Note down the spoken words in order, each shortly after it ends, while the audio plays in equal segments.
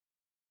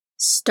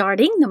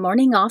Starting the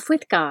morning off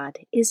with God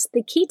is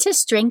the key to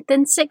strength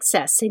and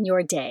success in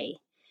your day.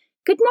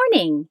 Good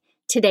morning.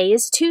 Today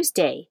is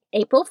Tuesday,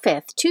 April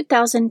 5th,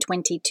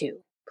 2022.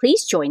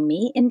 Please join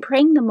me in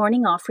praying the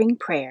morning offering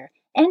prayer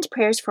and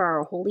prayers for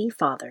our Holy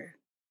Father.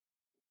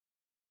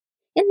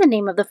 In the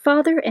name of the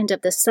Father, and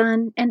of the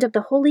Son, and of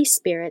the Holy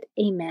Spirit,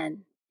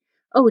 Amen.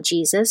 O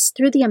Jesus,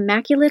 through the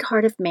Immaculate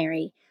Heart of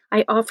Mary,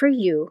 I offer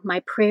you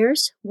my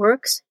prayers,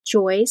 works,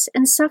 joys,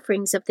 and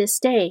sufferings of this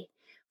day,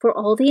 for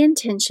all the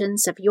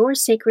intentions of your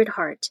Sacred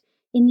Heart,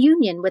 in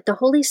union with the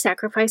holy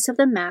sacrifice of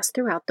the Mass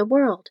throughout the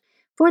world,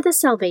 for the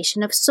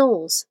salvation of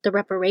souls, the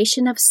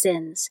reparation of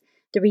sins,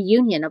 the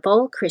reunion of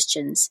all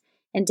Christians,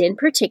 and in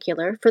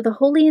particular for the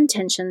holy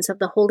intentions of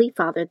the Holy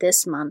Father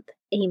this month.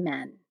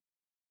 Amen.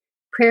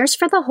 Prayers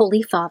for the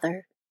Holy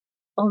Father.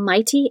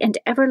 Almighty and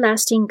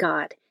everlasting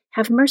God,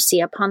 have mercy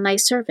upon thy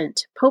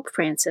servant, Pope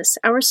Francis,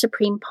 our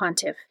Supreme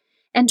Pontiff,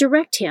 and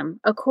direct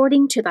him,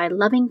 according to thy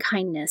loving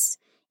kindness,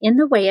 in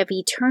the way of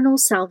eternal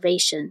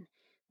salvation,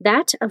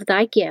 that of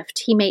thy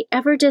gift he may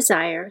ever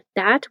desire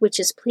that which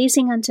is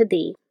pleasing unto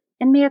thee,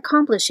 and may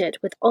accomplish it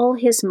with all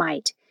his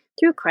might,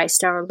 through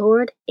Christ our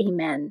Lord.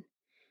 Amen.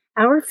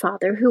 Our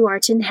Father, who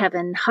art in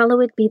heaven,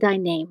 hallowed be thy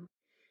name.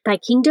 Thy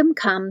kingdom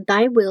come,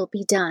 thy will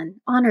be done,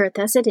 on earth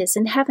as it is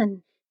in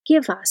heaven.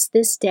 Give us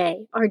this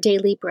day our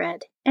daily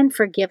bread, and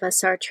forgive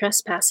us our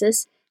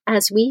trespasses,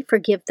 as we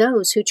forgive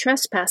those who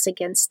trespass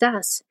against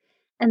us.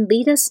 And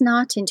lead us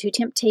not into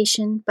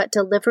temptation, but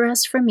deliver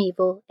us from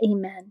evil.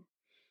 Amen.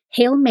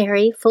 Hail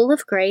Mary, full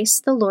of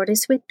grace, the Lord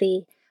is with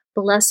thee.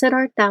 Blessed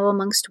art thou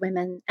amongst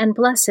women, and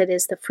blessed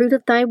is the fruit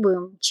of thy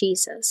womb,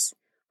 Jesus.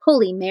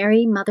 Holy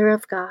Mary, Mother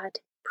of God,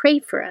 pray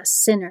for us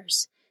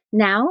sinners,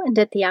 now and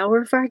at the hour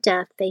of our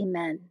death.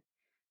 Amen.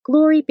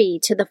 Glory be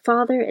to the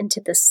Father, and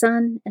to the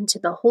Son, and to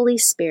the Holy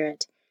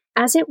Spirit,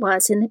 as it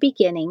was in the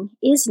beginning,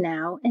 is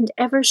now, and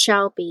ever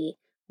shall be,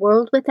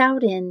 world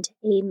without end.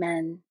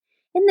 Amen.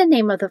 In the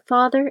name of the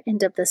Father,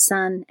 and of the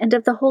Son, and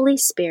of the Holy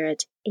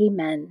Spirit.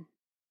 Amen.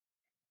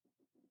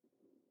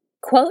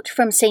 Quote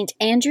from St.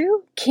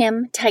 Andrew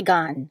Kim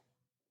Taegon.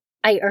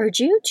 I urge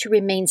you to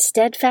remain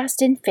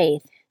steadfast in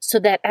faith, so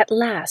that at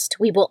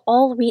last we will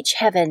all reach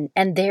heaven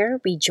and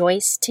there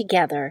rejoice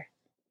together.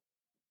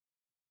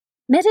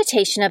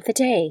 Meditation of the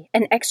Day,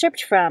 an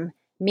excerpt from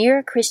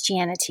Mere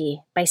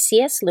Christianity by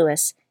C.S.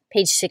 Lewis,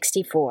 page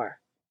 64.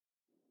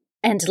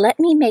 And let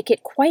me make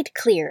it quite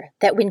clear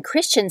that when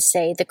Christians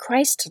say the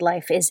Christ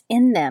life is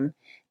in them,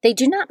 they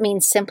do not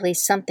mean simply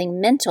something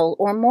mental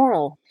or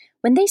moral.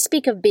 When they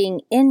speak of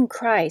being in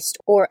Christ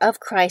or of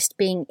Christ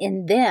being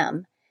in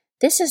them,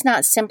 this is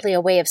not simply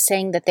a way of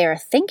saying that they are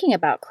thinking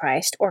about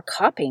Christ or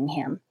copying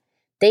him.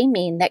 They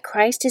mean that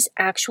Christ is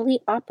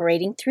actually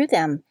operating through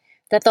them,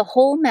 that the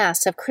whole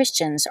mass of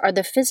Christians are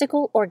the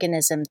physical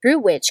organism through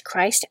which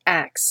Christ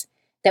acts,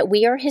 that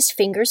we are his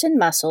fingers and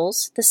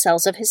muscles, the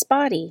cells of his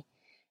body.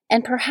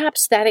 And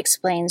perhaps that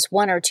explains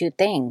one or two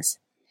things.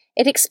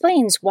 It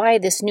explains why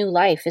this new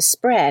life is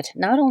spread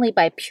not only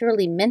by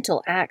purely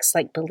mental acts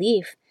like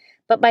belief,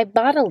 but by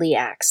bodily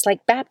acts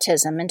like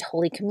baptism and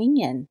Holy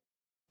Communion.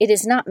 It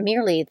is not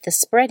merely the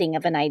spreading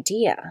of an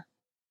idea.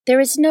 There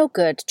is no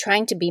good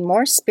trying to be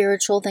more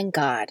spiritual than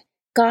God.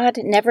 God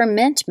never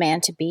meant man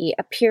to be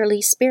a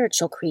purely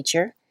spiritual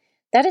creature.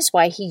 That is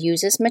why he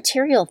uses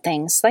material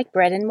things like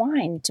bread and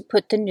wine to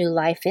put the new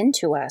life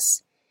into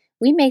us.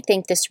 We may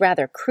think this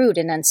rather crude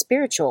and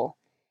unspiritual.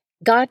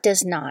 God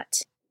does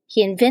not.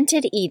 He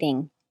invented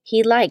eating.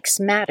 He likes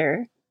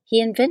matter.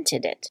 He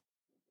invented it.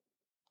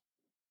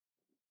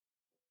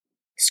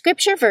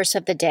 Scripture verse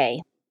of the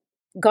day.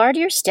 Guard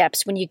your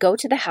steps when you go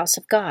to the house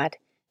of God.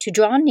 To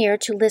draw near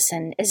to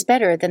listen is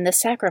better than the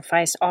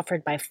sacrifice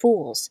offered by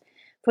fools,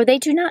 for they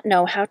do not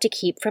know how to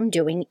keep from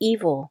doing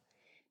evil.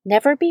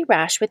 Never be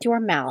rash with your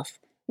mouth,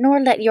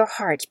 nor let your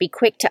heart be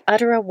quick to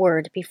utter a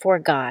word before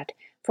God,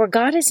 for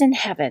God is in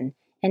heaven,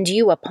 and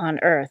you upon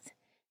earth.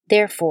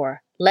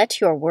 Therefore,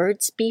 let your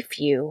words be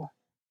few.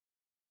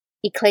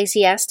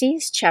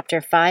 Ecclesiastes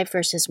chapter 5,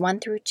 verses 1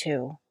 through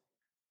 2.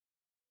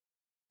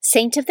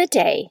 Saint of the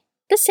Day.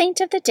 The saint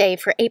of the day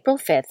for April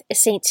 5th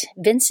is Saint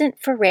Vincent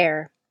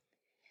Ferrer.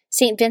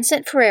 Saint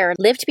Vincent Ferrer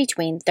lived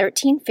between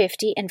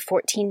 1350 and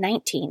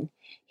 1419.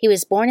 He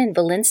was born in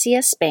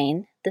Valencia,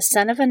 Spain, the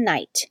son of a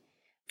knight.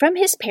 From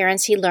his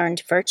parents he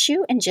learned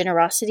virtue and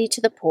generosity to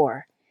the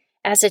poor.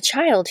 As a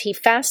child, he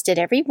fasted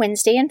every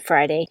Wednesday and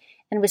Friday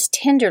and was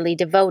tenderly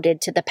devoted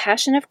to the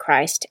Passion of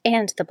Christ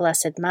and the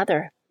Blessed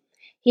Mother.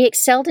 He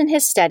excelled in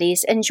his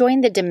studies and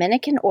joined the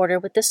Dominican order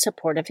with the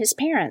support of his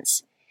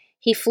parents.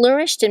 He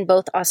flourished in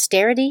both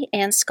austerity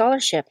and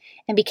scholarship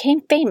and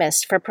became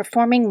famous for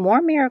performing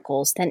more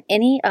miracles than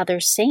any other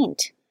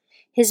saint.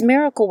 His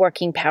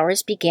miracle-working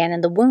powers began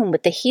in the womb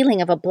with the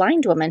healing of a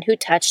blind woman who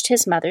touched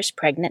his mother's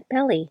pregnant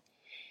belly.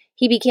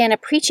 He began a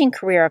preaching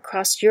career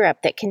across Europe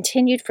that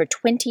continued for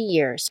 20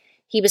 years.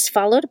 He was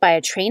followed by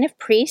a train of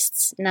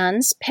priests,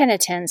 nuns,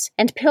 penitents,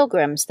 and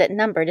pilgrims that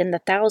numbered in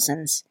the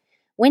thousands.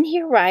 When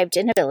he arrived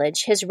in a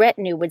village, his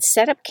retinue would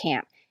set up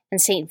camp, and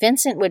St.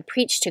 Vincent would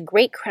preach to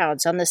great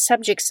crowds on the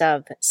subjects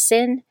of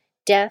sin,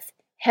 death,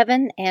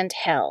 heaven, and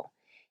hell.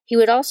 He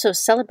would also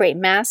celebrate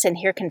Mass and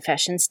hear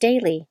confessions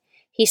daily.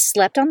 He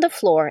slept on the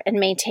floor and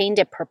maintained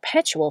a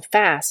perpetual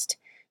fast.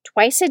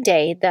 Twice a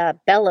day, the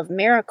bell of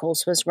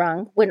miracles was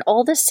rung when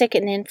all the sick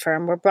and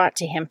infirm were brought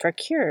to him for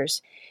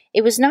cures.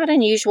 It was not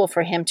unusual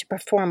for him to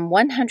perform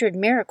 100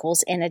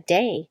 miracles in a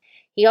day.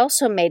 He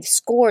also made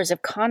scores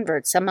of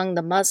converts among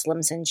the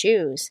Muslims and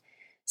Jews.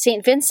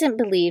 St. Vincent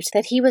believed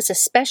that he was a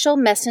special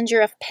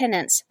messenger of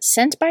penance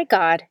sent by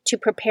God to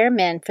prepare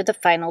men for the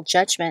final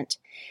judgment.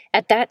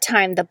 At that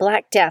time, the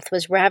Black Death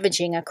was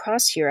ravaging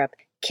across Europe,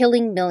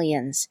 killing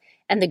millions,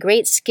 and the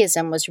Great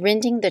Schism was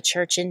rending the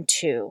church in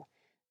two.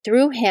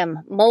 Through him,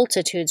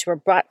 multitudes were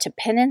brought to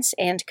penance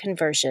and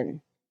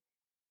conversion.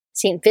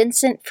 St.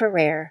 Vincent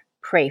Ferrer,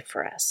 pray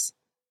for us.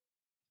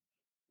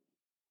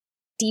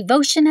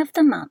 Devotion of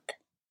the Month.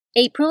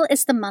 April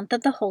is the month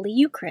of the Holy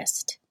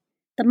Eucharist.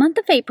 The month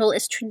of April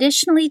is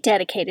traditionally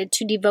dedicated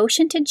to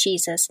devotion to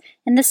Jesus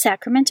and the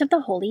sacrament of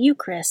the Holy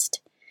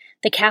Eucharist.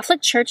 The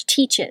Catholic Church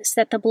teaches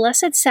that the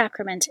Blessed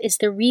Sacrament is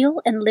the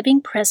real and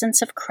living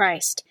presence of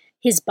Christ,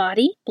 his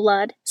body,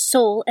 blood,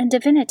 soul, and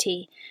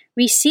divinity,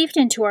 received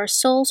into our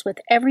souls with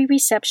every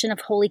reception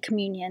of Holy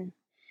Communion.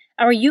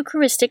 Our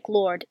Eucharistic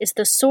Lord is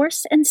the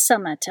source and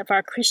summit of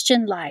our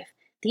Christian life,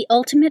 the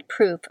ultimate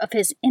proof of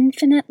his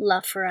infinite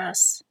love for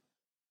us.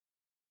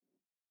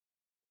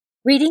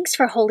 Readings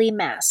for Holy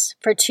Mass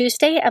for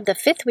Tuesday of the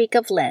 5th week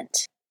of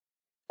Lent.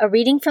 A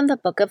reading from the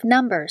book of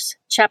Numbers,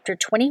 chapter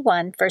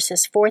 21,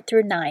 verses 4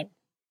 through 9.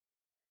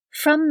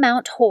 From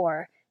Mount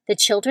Hor, the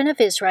children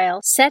of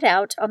Israel set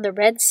out on the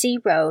Red Sea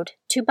road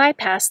to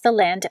bypass the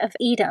land of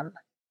Edom.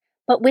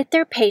 But with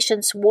their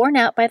patience worn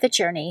out by the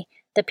journey,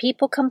 the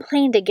people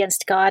complained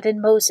against God and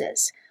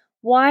Moses.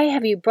 "Why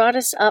have you brought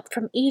us up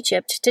from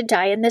Egypt to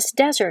die in this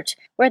desert,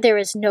 where there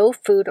is no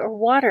food or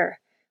water?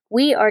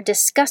 We are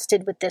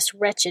disgusted with this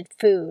wretched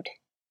food."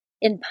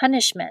 In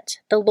punishment,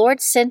 the Lord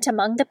sent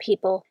among the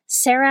people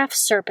seraph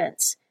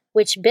serpents,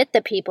 which bit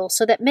the people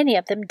so that many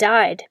of them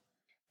died.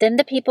 Then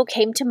the people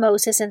came to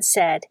Moses and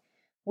said,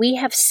 "We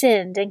have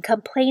sinned in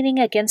complaining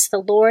against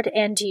the Lord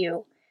and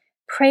you.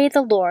 Pray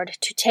the Lord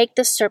to take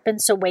the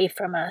serpents away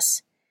from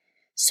us."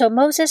 So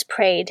Moses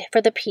prayed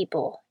for the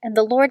people, and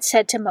the Lord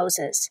said to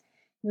Moses,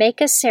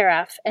 "Make a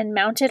seraph and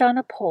mount it on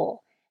a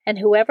pole, and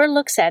whoever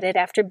looks at it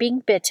after being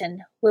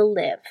bitten will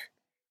live."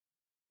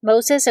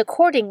 Moses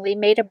accordingly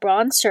made a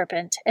bronze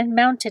serpent and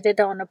mounted it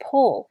on a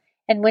pole,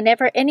 and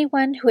whenever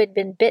anyone who had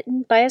been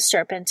bitten by a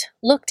serpent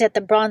looked at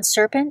the bronze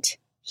serpent,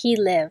 he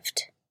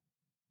lived.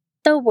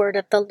 The Word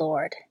of the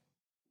Lord.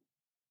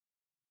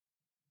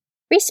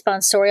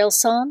 Responsorial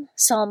Psalm,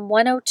 Psalm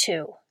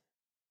 102.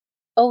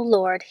 O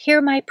Lord,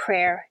 hear my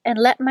prayer, and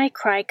let my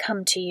cry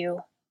come to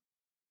you.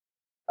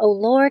 O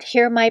Lord,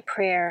 hear my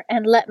prayer,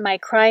 and let my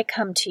cry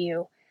come to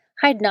you.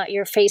 Hide not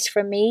your face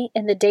from me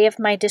in the day of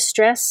my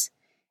distress.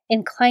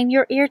 Incline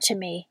your ear to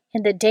me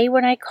in the day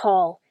when I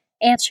call.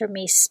 Answer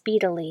me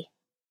speedily.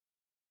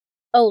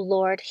 O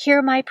Lord,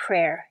 hear my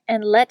prayer,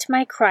 and let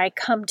my cry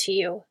come to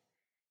you.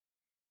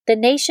 The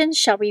nations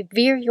shall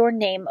revere your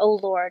name, O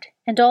Lord,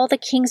 and all the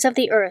kings of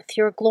the earth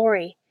your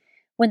glory.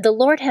 When the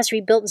Lord has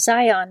rebuilt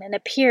Zion and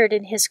appeared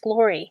in his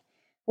glory,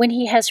 when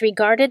he has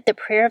regarded the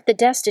prayer of the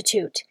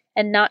destitute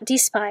and not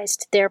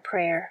despised their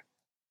prayer.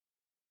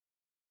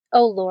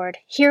 O Lord,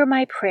 hear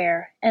my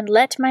prayer, and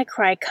let my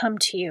cry come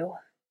to you.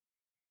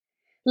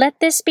 Let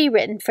this be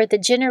written for the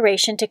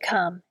generation to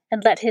come,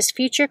 and let his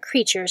future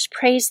creatures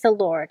praise the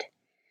Lord.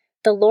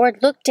 The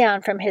Lord looked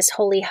down from his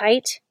holy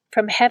height.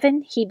 From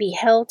heaven he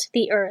beheld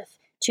the earth,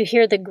 to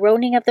hear the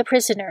groaning of the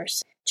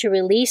prisoners, to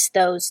release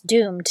those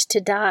doomed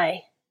to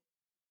die.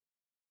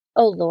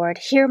 O Lord,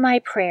 hear my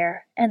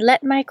prayer, and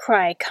let my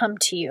cry come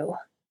to you.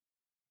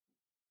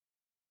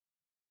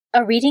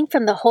 A reading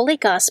from the Holy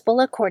Gospel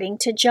according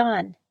to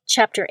John,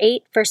 chapter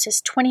 8, verses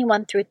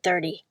 21 through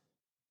 30.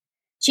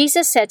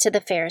 Jesus said to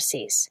the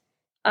Pharisees,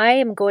 "I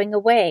am going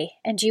away,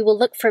 and you will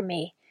look for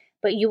me,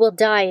 but you will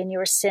die in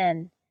your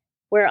sin.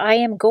 Where I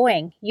am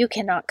going, you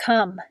cannot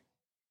come."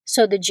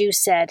 So the Jews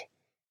said,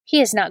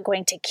 "He is not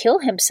going to kill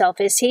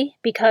himself, is he,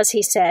 because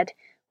he said,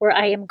 'Where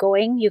I am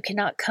going, you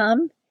cannot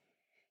come'?"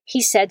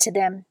 He said to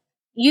them,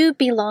 "You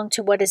belong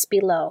to what is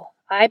below.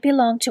 I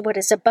belong to what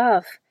is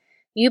above.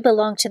 You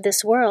belong to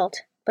this world,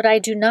 but I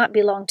do not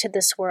belong to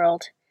this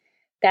world.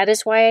 That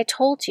is why I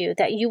told you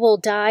that you will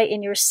die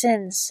in your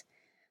sins.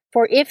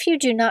 For if you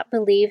do not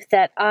believe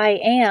that I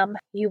am,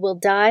 you will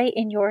die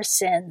in your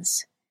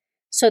sins."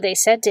 So they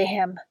said to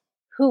him,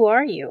 "Who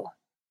are you?"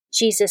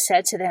 Jesus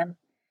said to them,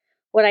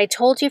 "What I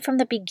told you from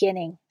the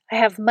beginning. I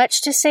have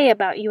much to say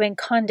about you in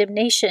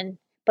condemnation,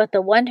 but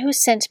the one who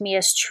sent me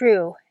is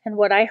true, and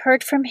what I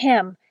heard from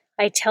him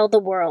I tell the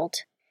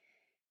world."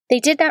 They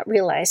did not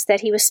realize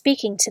that he was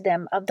speaking to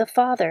them of the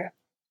Father.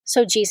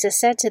 So Jesus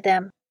said to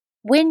them,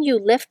 "When you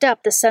lift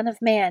up the Son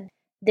of Man,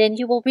 then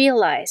you will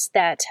realize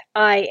that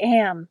I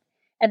am,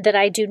 and that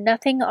I do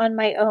nothing on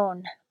my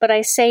own, but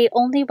I say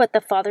only what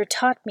the Father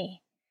taught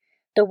me.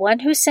 The one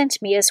who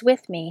sent me is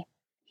with me.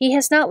 He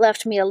has not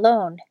left me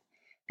alone,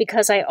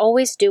 because I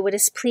always do what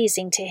is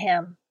pleasing to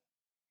him.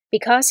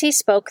 Because he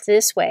spoke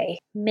this way,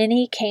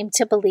 many came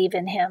to believe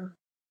in him.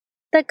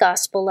 The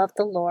Gospel of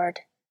the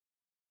Lord.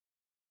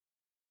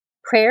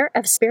 Prayer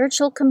of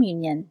Spiritual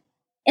Communion.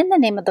 In the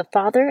name of the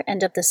Father,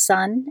 and of the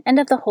Son, and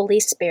of the Holy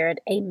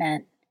Spirit.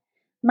 Amen.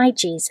 My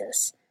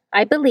Jesus,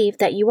 I believe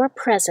that you are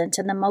present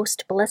in the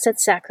most blessed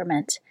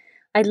sacrament.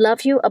 I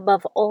love you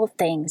above all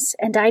things,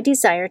 and I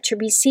desire to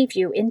receive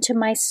you into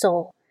my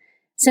soul.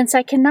 Since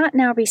I cannot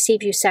now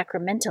receive you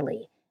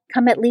sacramentally,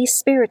 come at least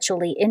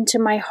spiritually into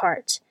my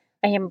heart.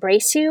 I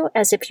embrace you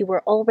as if you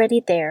were already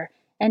there,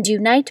 and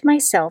unite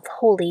myself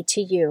wholly to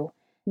you.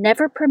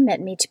 Never permit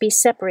me to be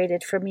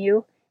separated from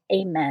you.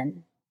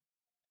 Amen.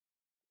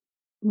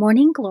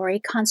 Morning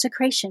Glory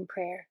Consecration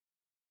Prayer.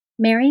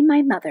 Mary,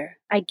 my mother,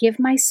 I give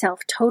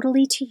myself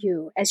totally to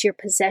you as your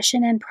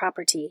possession and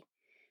property.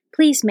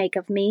 Please make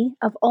of me,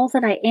 of all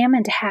that I am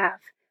and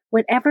have,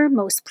 whatever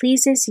most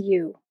pleases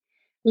you.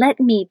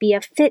 Let me be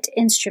a fit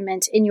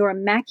instrument in your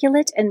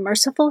immaculate and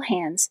merciful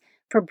hands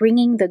for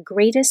bringing the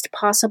greatest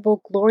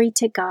possible glory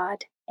to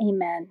God.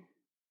 Amen.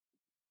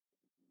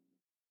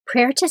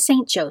 Prayer to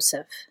Saint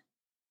Joseph.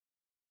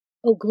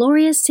 O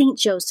glorious Saint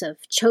Joseph,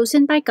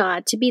 chosen by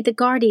God to be the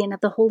guardian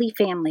of the Holy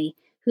Family,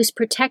 whose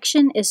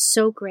protection is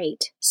so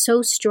great,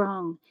 so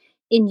strong,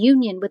 in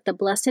union with the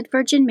Blessed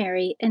Virgin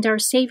Mary and our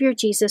Savior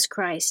Jesus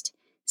Christ,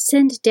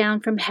 send down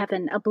from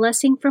heaven a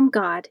blessing from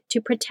God to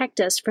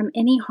protect us from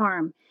any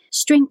harm.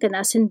 Strengthen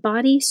us in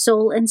body,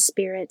 soul, and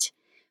spirit.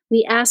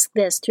 We ask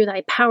this through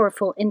thy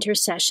powerful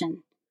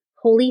intercession.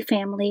 Holy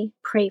Family,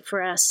 pray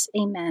for us.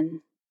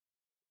 Amen.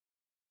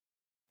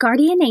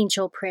 Guardian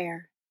Angel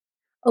Prayer.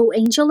 O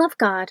angel of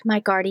God, my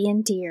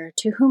guardian dear,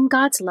 to whom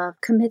God's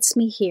love commits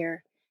me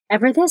here,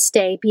 ever this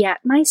day be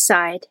at my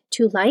side,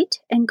 to light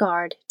and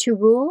guard, to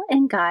rule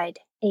and guide.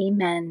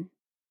 Amen.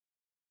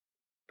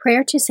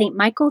 Prayer to Saint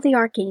Michael the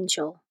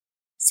Archangel.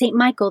 Saint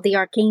Michael the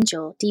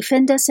Archangel,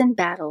 defend us in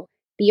battle.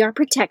 Be our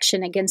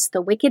protection against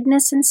the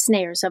wickedness and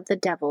snares of the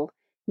devil.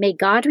 May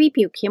God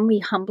rebuke him, we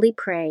humbly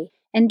pray.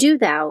 And do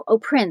thou, O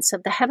Prince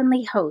of the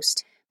heavenly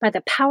host, by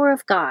the power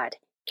of God,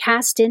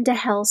 cast into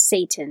hell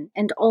Satan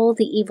and all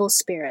the evil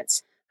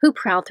spirits, who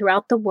prowl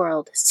throughout the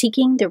world,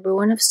 seeking the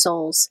ruin of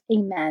souls.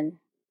 Amen.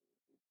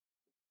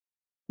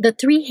 The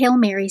Three Hail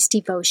Marys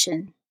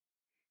Devotion.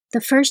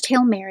 The first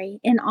Hail Mary,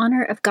 in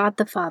honor of God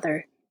the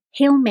Father.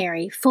 Hail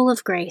Mary, full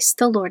of grace,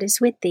 the Lord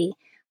is with thee.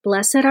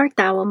 Blessed art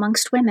thou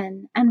amongst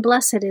women, and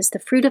blessed is the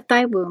fruit of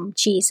thy womb,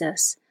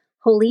 Jesus.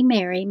 Holy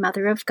Mary,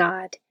 Mother of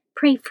God,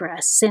 pray for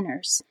us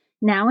sinners,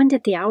 now and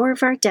at the hour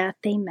of our death.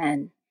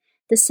 Amen.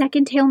 The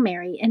second Hail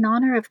Mary, in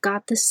honor of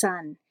God the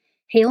Son.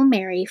 Hail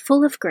Mary,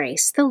 full of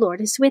grace, the Lord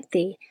is with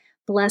thee.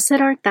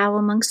 Blessed art thou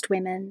amongst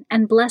women,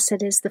 and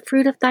blessed is the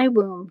fruit of thy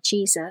womb,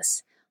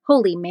 Jesus.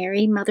 Holy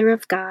Mary, Mother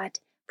of God,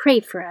 pray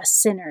for us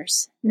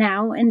sinners,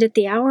 now and at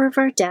the hour of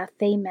our death.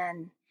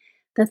 Amen.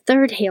 The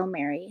third Hail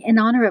Mary, in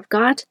honor of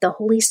God the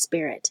Holy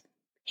Spirit.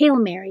 Hail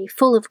Mary,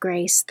 full of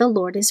grace, the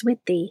Lord is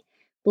with thee.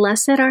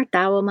 Blessed art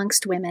thou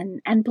amongst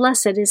women, and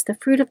blessed is the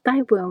fruit of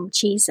thy womb,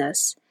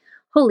 Jesus.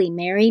 Holy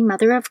Mary,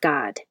 Mother of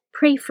God,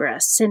 pray for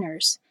us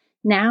sinners,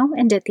 now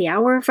and at the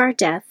hour of our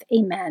death.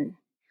 Amen.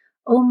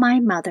 O my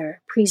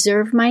Mother,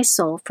 preserve my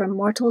soul from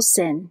mortal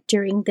sin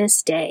during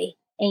this day.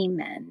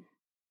 Amen.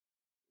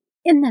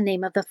 In the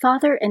name of the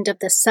Father, and of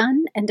the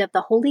Son, and of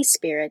the Holy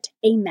Spirit.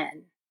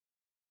 Amen.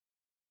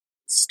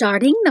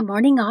 Starting the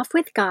morning off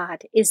with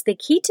God is the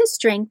key to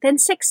strength and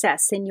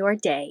success in your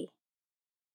day.